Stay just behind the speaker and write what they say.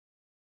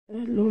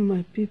Hello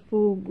my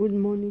people, good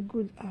morning,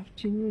 good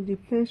afternoon,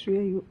 depends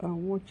where you are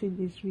watching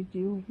this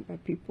video, my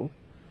people.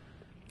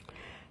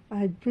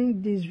 I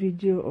bring this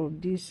video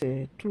of this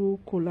two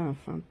cola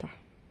and Fanta.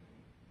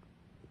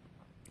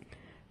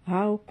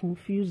 How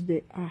confused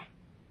they are.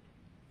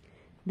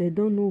 They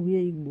don't know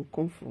where Igbo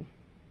come from.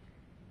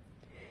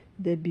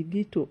 They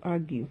begin to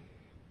argue.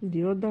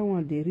 The other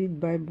one, they read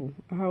Bible,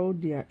 how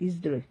they are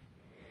Israel.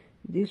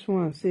 This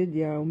one say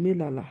they are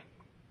Omelala.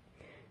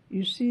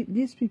 You see,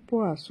 these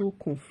people are so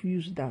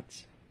confused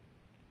that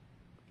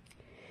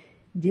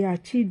their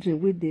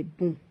children with the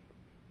born,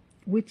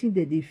 waiting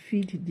that they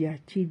feed their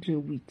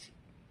children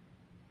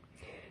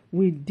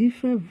with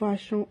different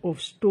versions of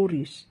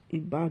stories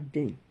about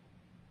them.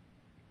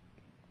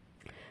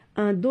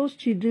 And those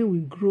children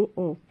will grow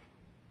up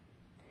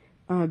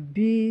and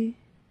be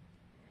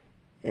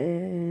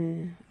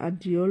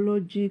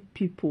ideology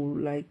people,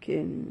 like,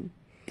 you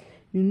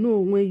know,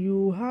 when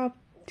you have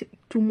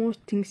too much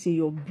things in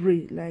your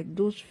brain, like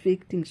those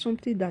fake things,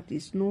 something that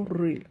is not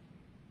real,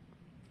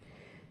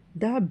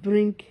 that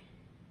bring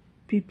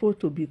people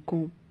to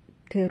become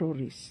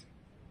terrorists.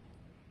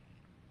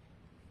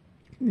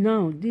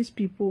 Now these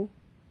people,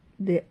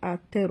 they are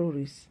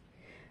terrorists,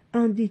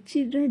 and the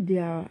children they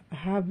are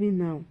having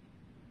now,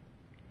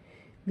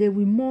 they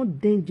will be more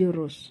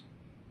dangerous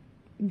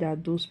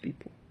than those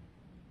people,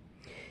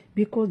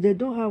 because they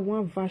don't have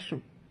one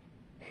version.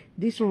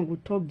 This one will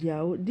talk their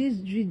own. This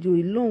video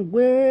is long,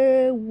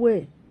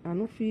 way. I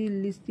don't feel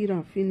listed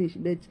and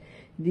finished, but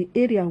the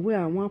area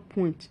where I want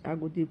point, I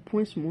go the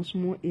point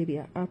small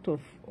area out of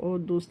all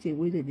those things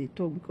where they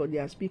talk, because they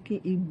are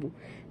speaking Igbo.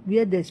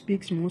 Where they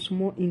speak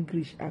small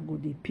English, I go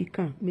the pick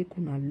and make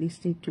una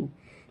listen to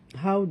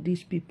how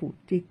these people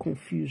take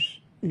confused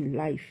in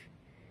life.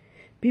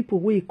 People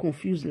who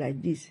confused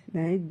like this,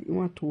 they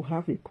want to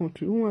have a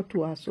country, who want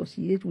to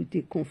associate with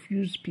a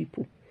confused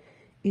people.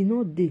 You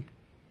know, they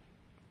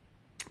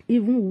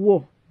even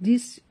war,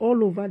 this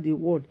all over the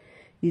world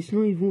is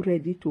not even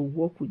ready to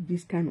work with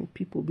this kind of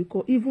people,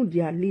 because even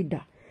their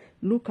leader,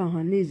 look at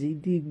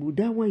Igbo,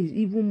 that one is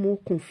even more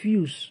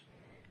confused.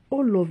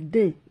 All of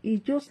them,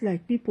 it's just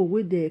like people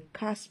with their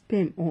cast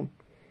pen on,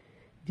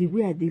 the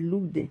way they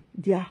look them,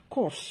 they are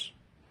coarse.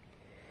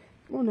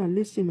 Wanna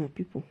listen, my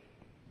people.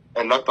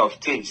 A lot of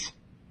things.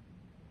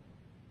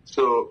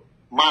 So,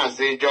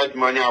 Mazi Judge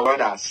Money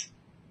Awards,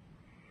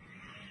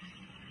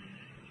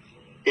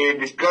 a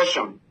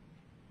discussion.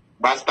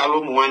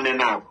 Bastalo one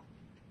now,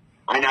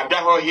 and I've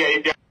done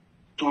here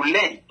to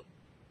learn.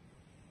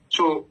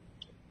 So,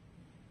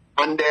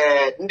 and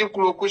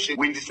the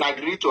we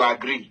disagree to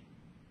agree.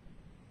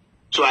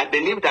 So I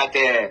believe that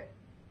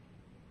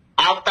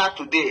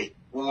after today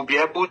we will be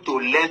able to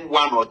learn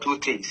one or two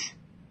things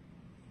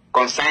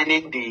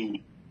concerning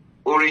the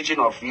origin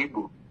of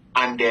Igbo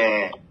and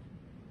the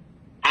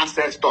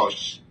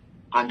ancestors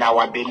and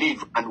our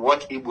belief and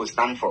what Igbo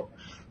stand for.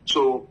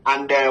 So,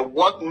 and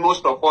what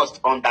most of us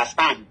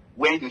understand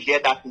when you hear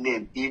that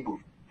name, Igbo,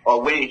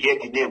 or when you hear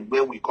the name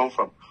where we come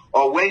from,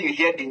 or when you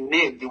hear the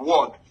name, the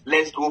word,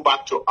 let's go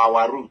back to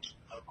our roots,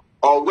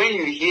 or when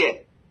you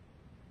hear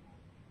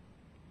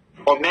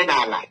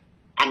Omenala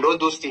and all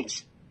those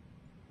things.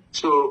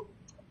 So,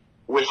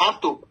 we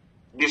have to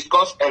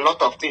discuss a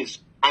lot of things.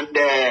 And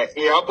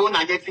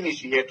if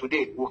finish here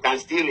today, we can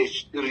still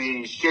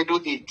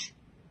reschedule it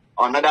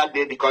another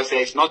day, because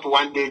it's not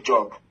one day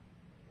job.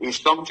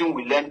 It's something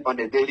we learn on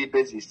a daily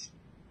basis.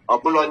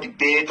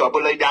 Debate,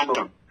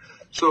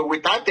 so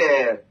without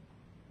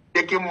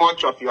taking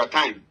much of your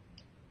time,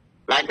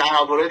 like I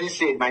have already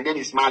said, my name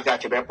is Mazi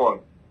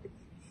Achebepol,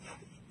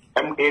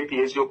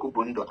 M.A.P.S.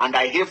 Yokubundo, and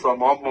I hear from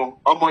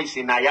Omo. Omo is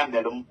in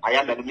Ayamelum.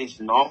 Ayamelum is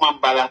in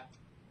Omambala.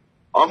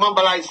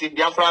 Omambala is in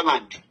Biafra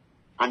land,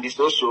 and it's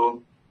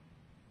also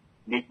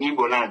the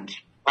Igbo land,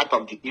 part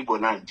of the Igbo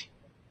land.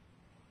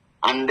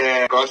 And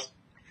because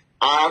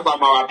I have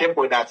our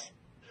people that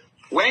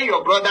when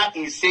your brother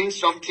is saying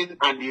something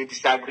and you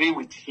disagree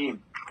with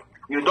him,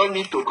 you don't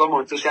need to come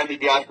on social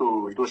media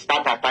to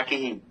start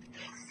attacking him.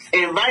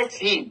 Invite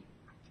him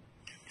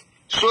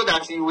so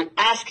that you will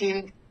ask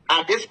him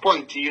at this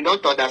point, you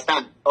don't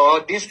understand,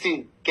 or this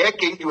thing,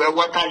 you have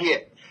water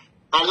here.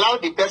 Allow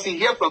the person,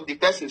 hear from the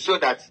person, so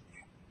that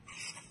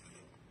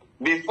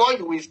before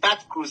you will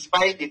start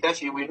crucifying the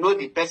person, you will know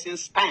the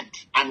person's stand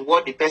and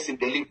what the person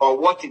believes, or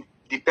what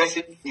the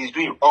person is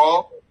doing,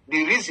 or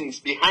the reasons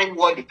behind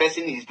what the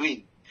person is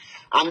doing.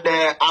 And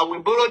I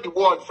will borrow the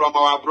word from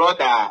our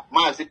brother,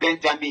 Mazi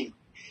Benjamin.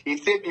 He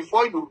said,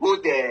 before you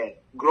hold the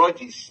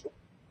grudges,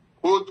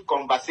 hold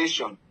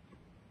conversation.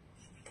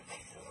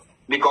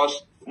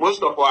 Because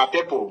most of our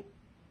people,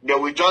 they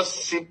will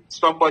just see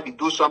somebody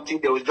do something,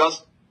 they will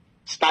just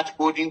start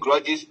holding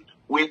grudges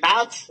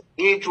without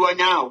each one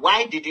now.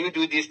 Why did you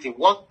do this thing?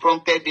 What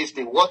prompted this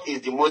thing? What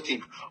is the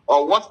motive?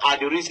 Or what are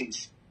the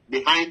reasons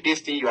behind this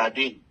thing you are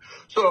doing?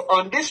 So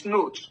on this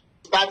note,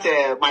 start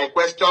my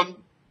question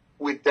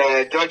with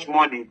Judge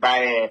Money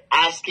by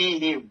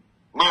asking him,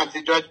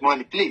 Mazi Judge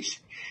Money, please,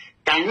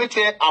 can you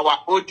tell our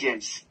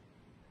audience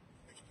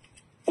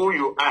who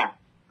you are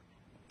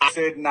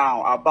said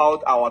now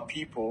about our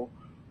people,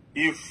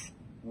 if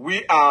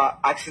we are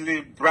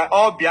actually,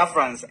 all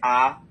Biafrans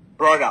are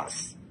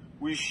brothers.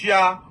 We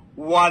share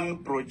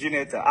one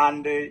progenitor,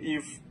 and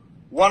if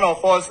one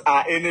of us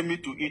are enemy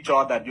to each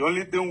other, the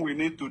only thing we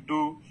need to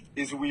do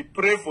is we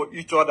pray for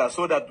each other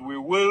so that we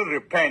will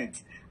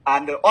repent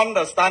and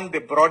understand the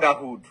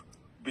brotherhood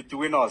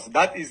between us.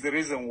 That is the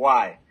reason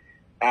why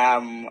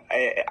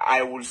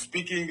I will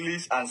speak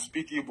English and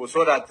speak Igbo,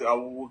 so that I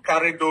will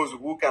carry those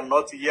who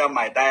cannot hear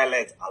my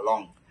dialect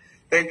along.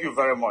 Thank you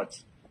very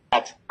much.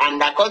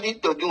 And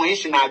according to the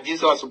issue of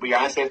Jesus, we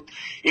answer,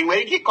 in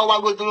where he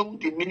covered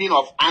the meaning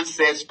of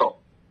ancestor.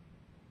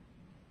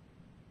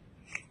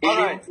 All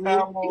right.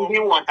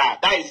 Water,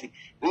 that is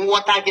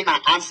water again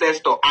an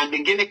ancestor, and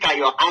beginning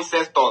your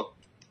ancestor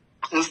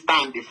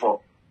stand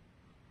before.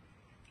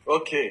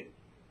 Okay.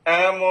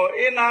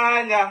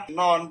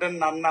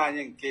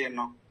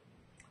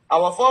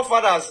 Our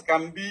forefathers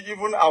can be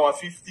even our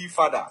 50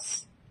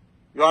 fathers.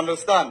 You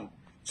understand?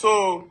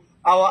 So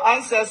our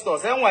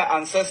ancestors, and we're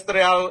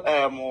ancestral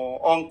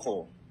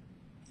uncle,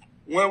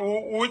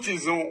 which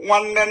is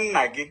one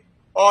nagi,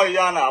 or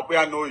yana we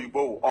no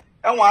Igbo,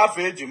 and we have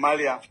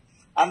Ejimalia.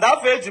 And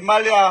after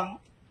Ejimalia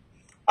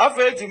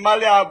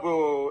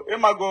go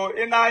imago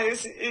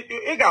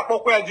iga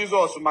pokwe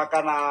Jesus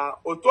makana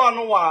otu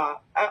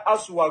anuwa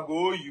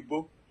asuwago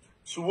Igbo.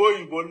 Suwo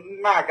Igbo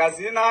na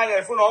gazi na anya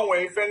ifu na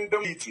onwe ife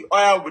ndom iti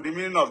oya with the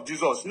meaning of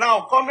Jesus.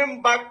 Now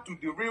coming back to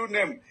the real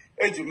name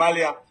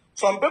Ejimalia,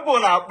 some people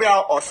na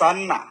akpia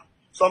Osanna,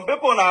 some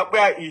people na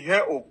akpia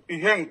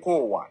ihe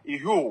nkowa,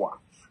 ihuwa,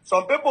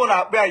 some people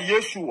na akpia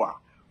Yeshua,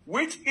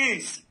 which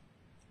is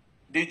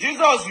the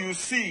Jesus you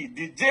see,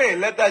 the J,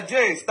 letter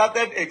J,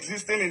 started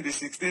existing in the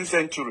 16th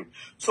century.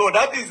 So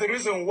that is the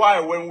reason why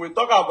when we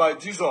talk about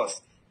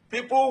Jesus,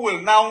 people will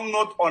now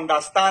not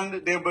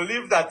understand. They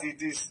believe that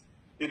it is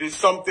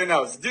something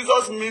else.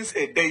 Jesus means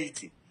a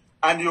deity.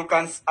 And you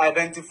can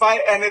identify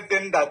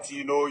anything that,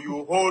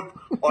 you hold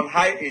on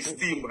high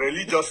esteem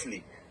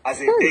religiously as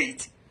a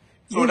deity.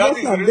 So that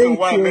is the reason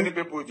why many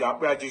people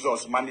wear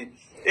Jesus money.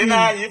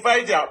 If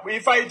I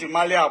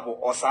Jimaliabu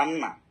or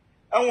Sanna.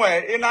 And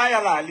where in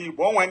Ayala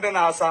Libo, when the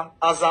Nasa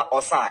Aza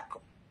Osako.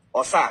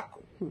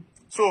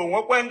 So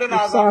when the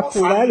Nasa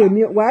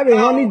Osako, why we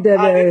only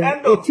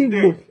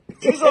the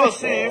Jesus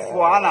say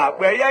for Anna,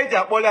 where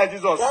Yaja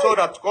Jesus so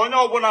that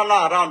Konyo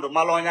Bonana around the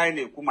Malonia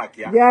in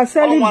Kumakia. They are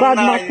selling bad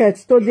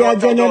markets to their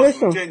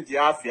generation. Change the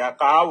Afia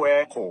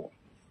Kawe ko.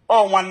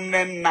 Oh,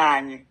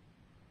 199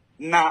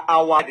 na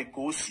our the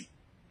Kosi.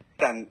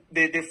 Then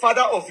the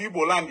father of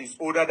Igbo land is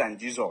older than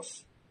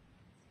Jesus.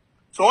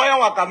 So I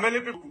want many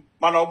people,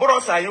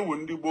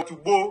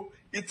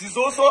 it is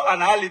also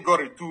an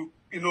allegory to,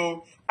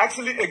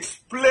 actually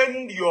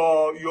explain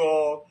your,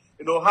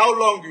 how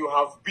long you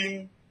have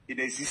been in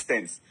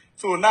existence.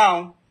 So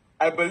now,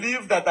 I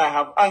believe that I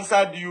have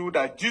answered you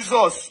that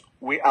Jesus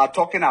we are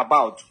talking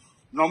about,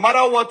 no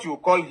matter what you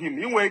call him,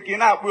 when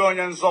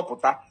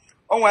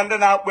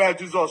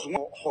Jesus,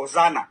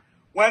 Hosanna,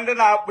 when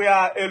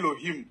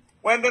Elohim,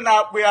 when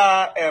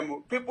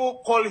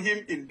people call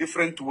him in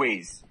different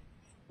ways,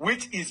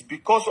 which is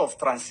because of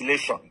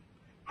translation.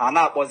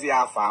 Hana was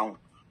found.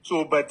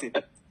 So, but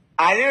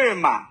I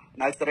am a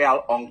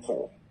natural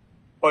uncle.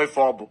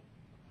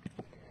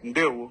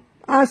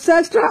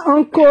 Ancestral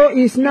uncle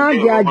is now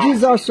their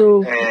Jesus.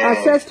 So,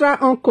 ancestral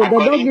uncle, they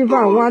don't give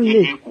her one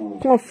name.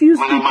 Confuse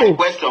people. My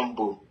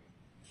question,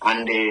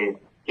 and they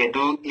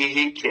do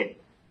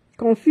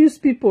confuse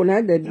people,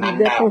 they're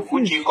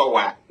confused.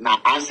 Now,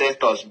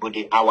 ancestors, but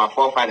our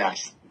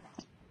forefathers,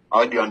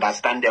 all the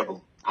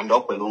understandable and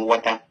open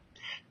water.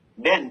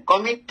 Then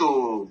coming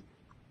to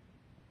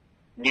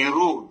the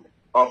rule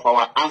of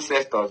our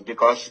ancestors,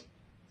 because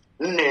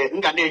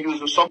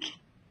use something.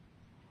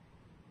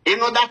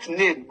 That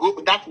name,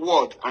 that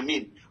word,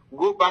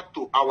 go back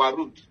to our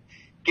root.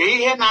 Can you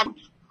hear now?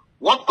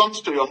 What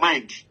comes to your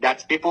mind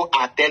that people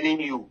are telling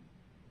you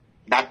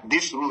that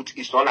this root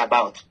is all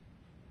about?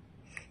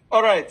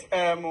 All right.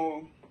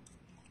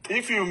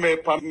 If you may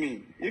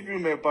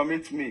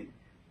permit me,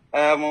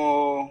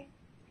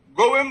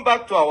 going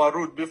back to our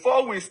root,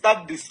 before we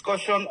start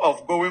discussion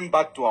of going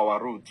back to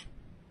our root,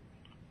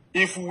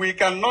 if we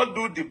cannot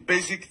do the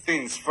basic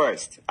things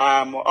first,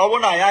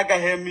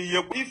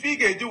 if we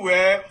get to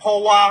where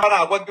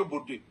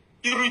the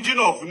origin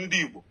of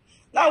Igbo.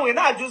 Now we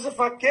not Joseph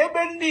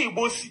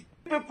Igbo.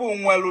 People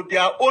will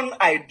their own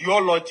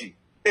ideology,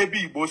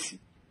 Igbo.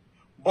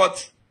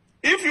 But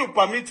if you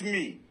permit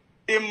me,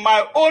 in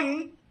my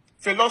own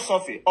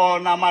philosophy or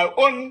na my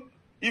own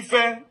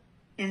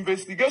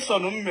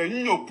investigation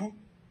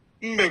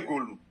mmegolu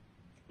Igbo.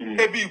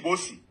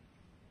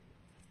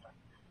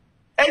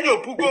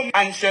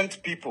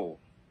 Ancient people.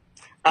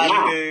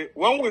 And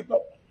when we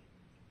talk,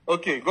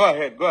 okay, go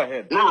ahead.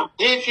 Now,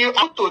 if you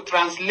have to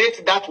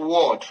translate that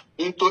word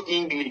into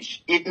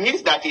English, it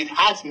means that it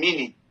has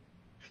meaning.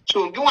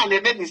 So you want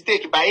to make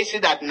mistake by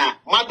saying that now,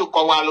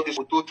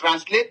 to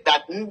translate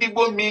that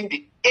Ndigo means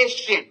the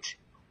ancient.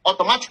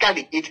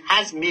 Automatically, it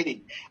has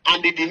meaning.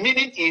 And the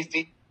meaning is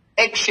the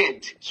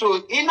ancient.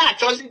 So in a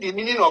choosing the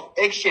meaning of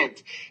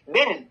ancient,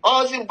 then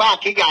all in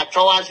back he got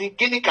choosing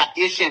ginica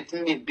ancient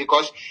mean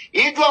because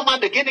it will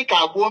matter the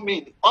ginica will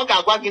mean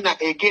Ogagina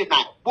again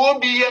now.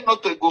 Won't be here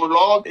not to go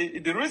long.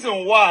 The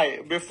reason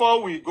why,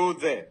 before we go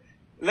there,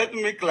 let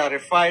me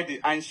clarify the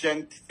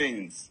ancient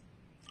things.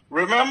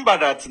 Remember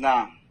that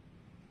now.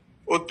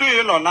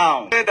 Otuyino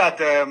now say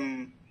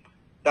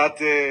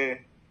that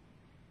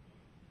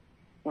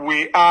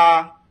we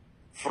are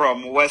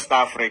from West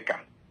Africa.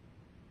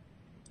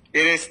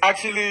 It is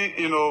actually,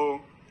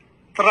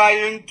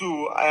 trying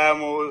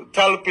to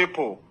tell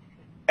people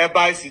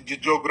Ebaisi, the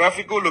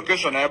geographical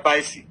location of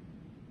Ebaisi.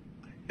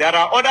 There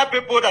are other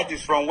people that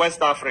is from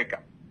West Africa.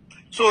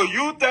 So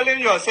you telling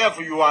yourself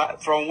you are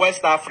from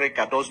West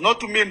Africa does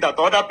not mean that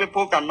other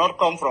people cannot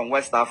come from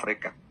West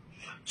Africa.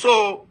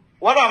 So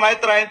what am I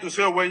trying to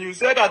say? When you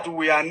say that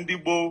we are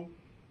Ndibo,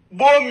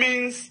 Bo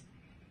means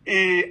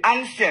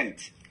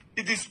ancient.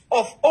 It is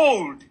of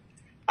old.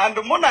 And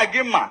the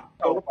Monagima.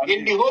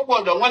 In the whole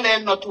world, the one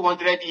end not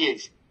 200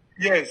 years.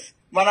 Yes.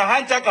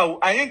 Manahanchaka,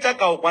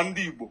 Ayenchaka,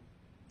 Wandibo.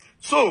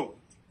 So,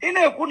 in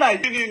a Kuna,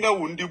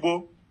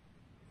 Undibo,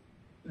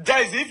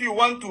 guys, if you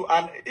want to,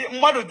 and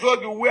Madu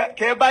Jogi, where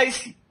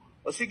Kebaisi,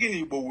 or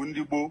Sigini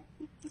Wundibo.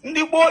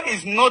 Ndibo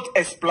is not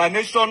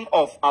explanation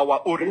of our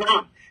origin.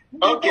 No.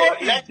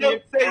 Okay, let's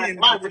say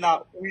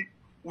now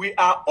we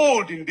are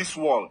old in this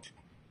world,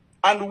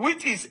 and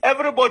which is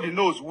everybody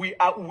knows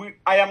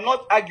I am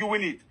not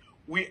arguing it.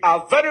 We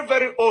are very,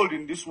 very old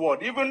in this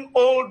world, even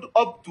old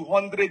up to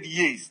 100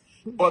 years.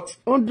 But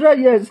 100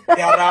 years.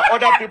 There are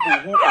other people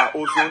who are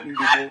also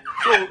Ndibo.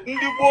 So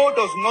Ndibo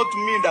does not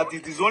mean that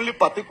it is only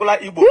particular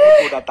Igbo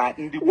people that are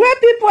Ndibo. Where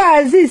people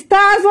exist,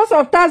 thousands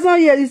of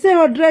years, you say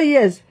 100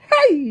 years.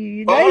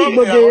 Hey,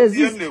 Igbo they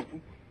exist.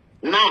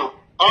 Now,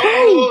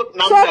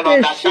 such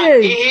a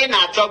shame.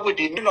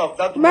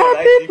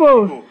 My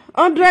people,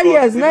 100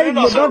 years now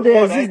Igbo don't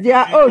exist. They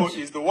are old.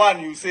 Is the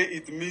one you say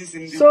it means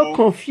Ndibo. So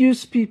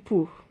confused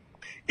people.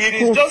 It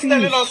is just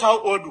telling us how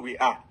old we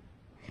are.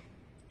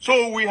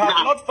 So we have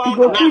not found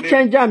our age.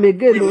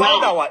 We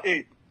found our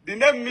age. The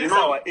name means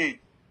our age.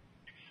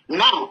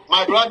 Now,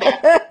 my brother,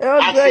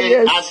 as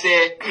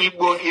a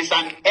Igbo is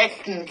an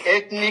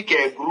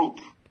ethnic group,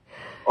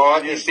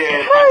 or is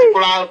a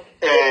particular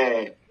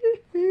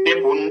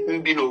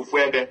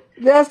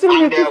they are still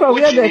looking for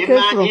where they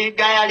came from. In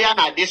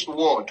this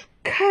world,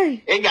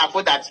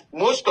 for that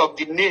most of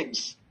the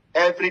names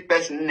every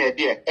person in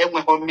there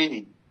have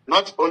meaning,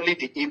 not only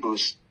the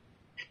Igbos.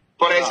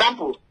 For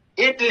example,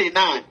 Italy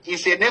now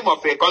is a name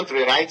of a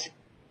country, right?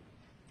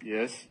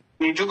 Yes.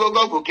 Did you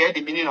go get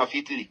the meaning of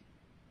Italy?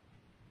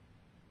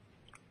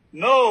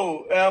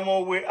 No,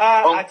 we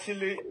are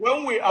actually,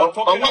 when we are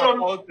talking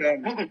about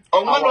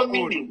our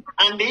meaning,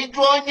 and the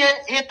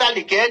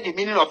Italy get the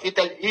meaning of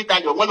Italy,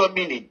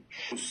 meaning.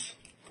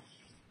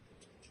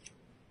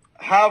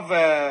 Have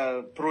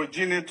a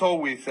progenitor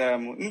with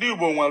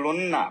Ndibo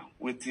Walonna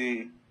with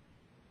the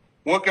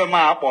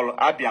Wokema Apple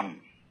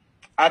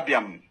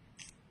Abiam.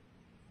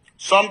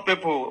 Some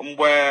people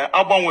were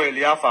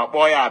Abonweli Afa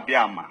boy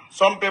Abiama.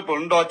 Some people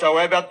Ndocha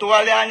were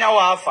Tuali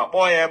Anyawa Afa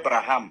boy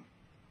Abraham.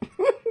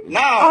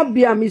 Now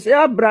Abiam is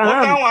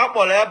Abraham.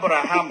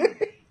 Abraham.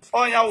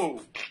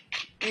 Onyawu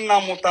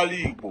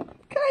Namutalibo.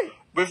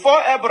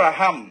 Before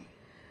Abraham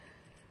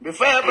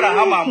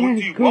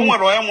Amuti, one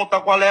were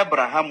Mutakwala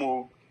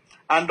Abraham,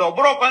 and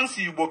Obrokan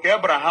Sibok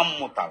Abraham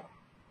Mutal.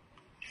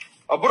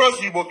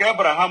 Obrosibok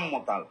Abraham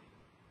Mutal.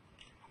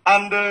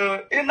 And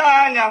in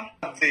Anya,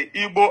 the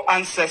Igbo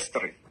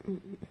ancestry,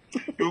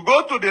 you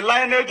go to the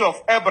lineage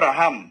of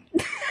Abraham,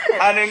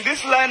 and in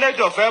this lineage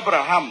of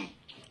Abraham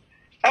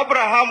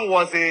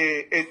was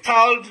a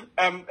child,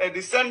 a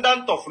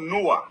descendant of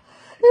Noah.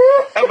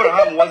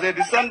 Abraham was a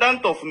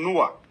descendant of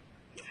Noah,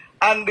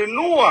 and the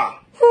Noah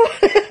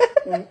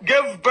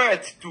gave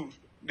birth to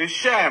the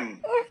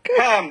Shem,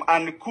 Ham,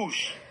 and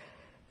Cush.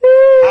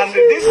 And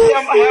this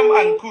Ham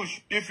and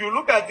Cush, if you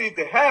look at it,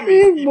 Ham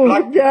is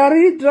black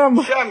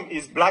people. Shem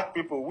is black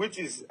people, which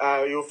is,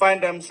 you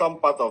find them some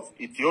part of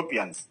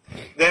Ethiopians.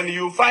 Then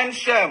you find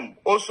Shem,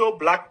 also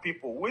black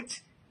people,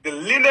 which the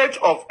lineage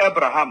of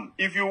Abraham.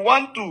 If you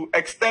want to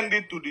extend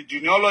it to the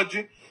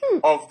genealogy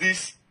of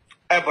this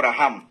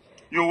Abraham,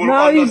 you will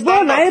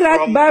understand that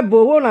from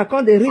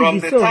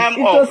the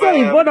time of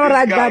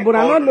Bible,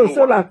 I don't know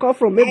so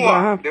from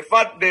Abraham.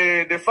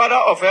 The father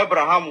of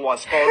Abraham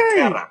was called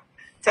Terah.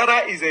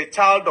 Terah is a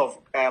child of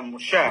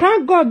Shem.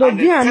 Thank God, and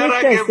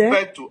Terah gave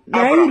birth to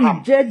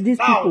Abraham.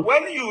 Now,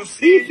 when you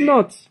see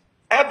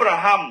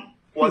Abraham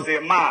was a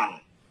man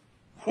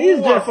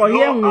who was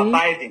law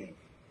abiding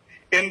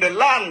in the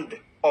land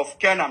of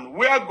Canaan,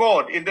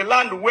 in the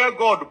land where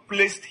God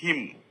placed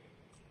him.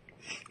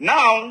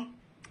 Now,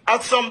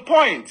 at some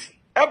point,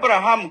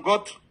 Abraham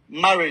got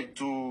married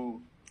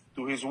to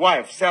his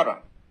wife,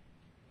 Sarah,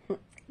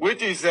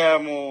 which is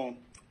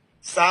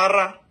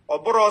Sarah.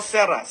 Before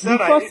Sarah,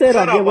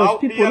 there was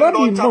people, not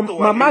the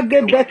mama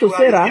gave birth to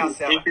Sarah.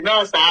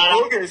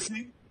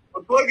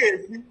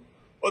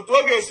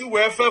 Otwogesi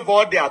were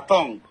favor their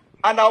tongue.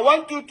 And I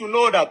want you to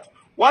know that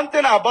one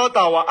thing about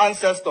our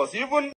ancestors, even